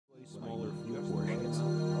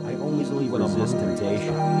resist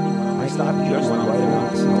temptation. I stop just the right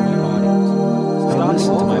amount to tell my body. I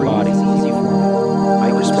listen to my body. It's easy for me. I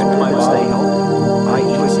respect my body. Stay healthy. I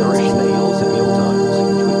enjoy nourishing meals at mealtimes.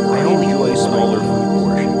 I only enjoy smaller food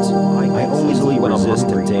portions. I only eat when I'm resist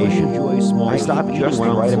temptation. I stop just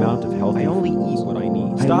the right amount of healthy. I only eat what I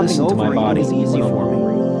need. Stopping to my body is easy for me.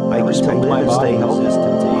 I respect my body. Stay healthy.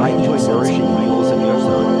 I enjoy nourishing meals at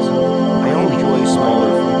mealtimes. I only enjoy smaller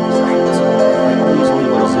food portions. I only eat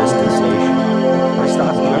when I'm resist temptation. I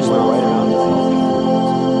stop just the right amount of healthy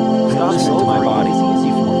foods. Stopping to my body is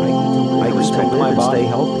easy for me. I respect my body. Stay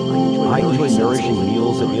healthy. I enjoy nourishing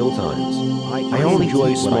meals at mealtimes. I only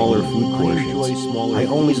enjoy smaller food portions. I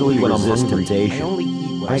only eat when I'm resist temptation.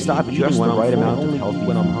 I stop just the right amount of healthy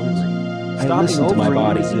when I'm hungry. I listen to my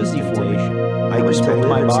body. It's easy for me. I respect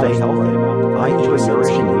my body. Stay healthy. I enjoy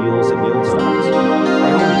nourishing meals at mealtimes. I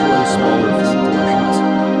only enjoy smaller food portions.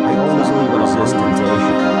 I only eat when I'm resist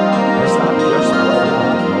temptation. I stop just the right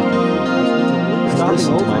amount of healthy food. I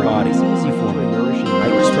listen to my body. It's easy for me. I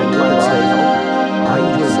respect my body. Stay healthy. I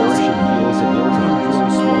enjoy nourishing meals at mealtimes. I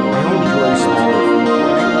only enjoy smaller food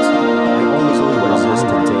portions. I only eat when I'm resist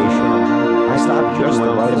temptation. I stop just the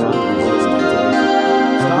right amount of healthy food.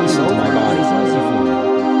 I listen to my body. It's easy for me. I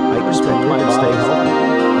respect my body. Stay healthy. I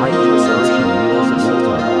enjoy nourishing meals at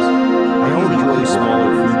mealtimes. I only enjoy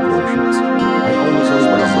smaller food portions. I only eat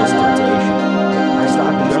when I'm resist temptation. I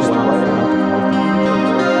stop just the right amount of healthy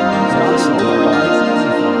food. I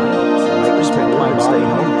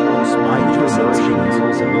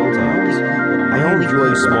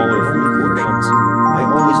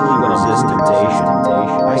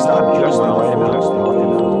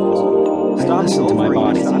listen to my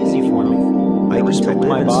body. It's easy for me. I respect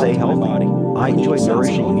my body. Stay healthy. I enjoy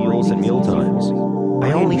nourishing meals at mealtimes.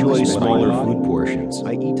 I only enjoy smaller food portions.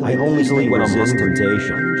 I only eat when I'm resist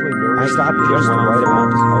temptation. I stop just the right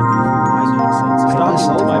amount of healthy foods. I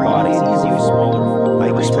listen to my body. It's easy for me. I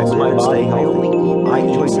respect my body. Stay healthy. I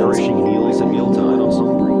enjoy nourishing meals at mealtimes.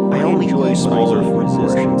 I only enjoy smaller food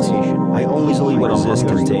portions. I only eat when I'm resist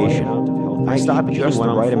temptation. I stop just the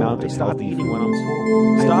right amount of healthy food.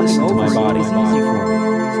 I listen to my body. It's easy for me.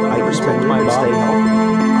 I respect my body. Stay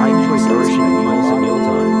healthy. I enjoy nourishing meals at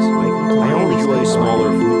mealtimes. I only enjoy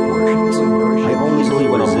smaller food portions. I only eat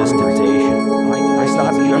when I'm resist temptation. I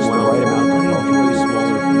stop just the right amount of healthy food.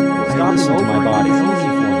 I listen to my body. It's easy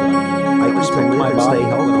for me. I respect my body. Stay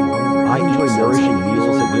healthy. I enjoy nourishing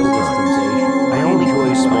meals at mealtimes. I only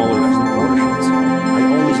enjoy smaller food portions. I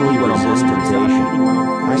only eat when I'm resist temptation.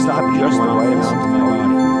 I stop just the right amount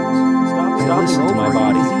of healthy food. I listen to my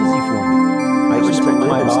body. It's easy for me. I respect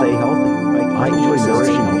my body. Stay healthy. I enjoy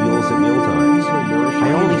nourishing meals at mealtimes. I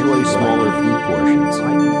only enjoy smaller food portions. I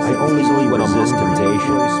only eat when I'm resist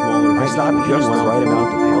temptation. I stop just the right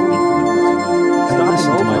amount of healthy food. I listen to my body. It's easy for me. I respect my body. Stay healthy. I enjoy nourishing meals at mealtimes. I only enjoy smaller food portions. I only eat when I'm resist temptation. I stop just the right amount of healthy food. I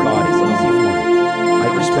listen to my body. It's easy for me.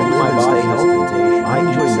 I respect my body. Stay healthy. I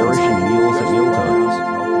enjoy nourishing meals at mealtimes.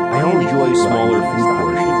 I only enjoy smaller food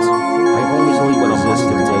portions. I only eat when I'm resist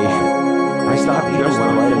temptation. I stop just the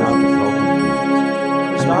right amount of healthy food.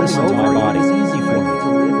 I listen to my body. It's easy for me.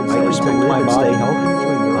 I respect my body. Stay healthy.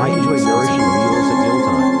 I enjoy nourishing meals at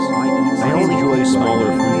mealtimes. I only enjoy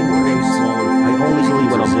smaller food portions. I only eat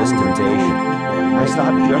when I'm resist temptation. I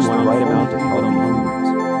stop just the right amount of healthy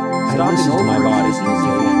food. I listen to my body. It's easy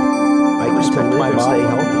for me. I respect my body. Stay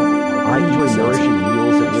healthy. I enjoy nourishing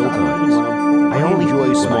meals at mealtimes. I only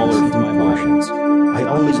enjoy smaller food portions. I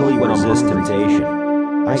only eat when I'm resist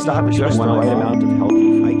temptation. I stop just the right amount of healthy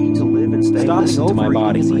food. I eat to live and stay healthy. Listen to my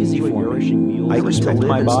body. It's easy for me. I respect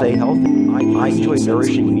my body. Stay healthy. I enjoy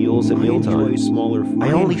nourishing meals at mealtimes.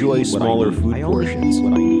 I only enjoy smaller food portions.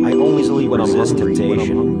 I only eat when I'm resist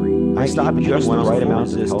temptation. I stop just the right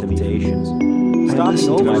amount of temptations. I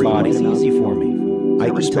listen to my body. It's easy for me. I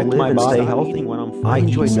respect my body. Stay healthy. I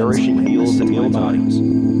enjoy nourishing meals at mealtimes.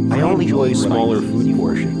 I only enjoy smaller food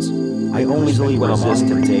portions. I only eat when I'm resist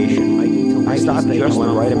temptation. I stop just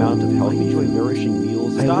the right amount of healthy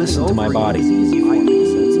food. I listen to my body. It's easy for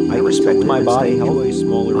me. I respect my body.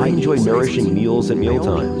 I enjoy nourishing meals at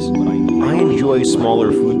mealtimes. I only enjoy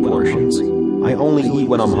smaller food portions. I only eat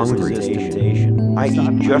when I'm hungry. I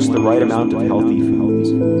eat just the right amount of healthy foods.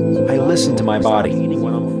 I listen to my body.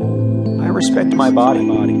 I respect my body.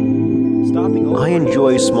 I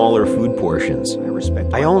enjoy smaller food portions.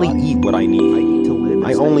 I only eat what I need.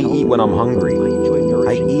 I only eat when I'm hungry.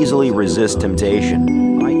 I easily resist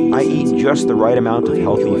temptation. I eat just the right amount of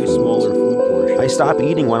healthy food. I stop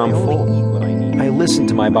eating when I'm full. I listen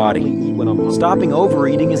to my body. Stopping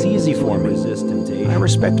overeating is easy for me. I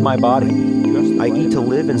respect my body. I eat to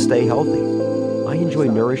live and stay healthy. I enjoy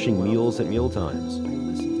nourishing meals at mealtimes.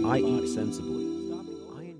 I eat sensibly.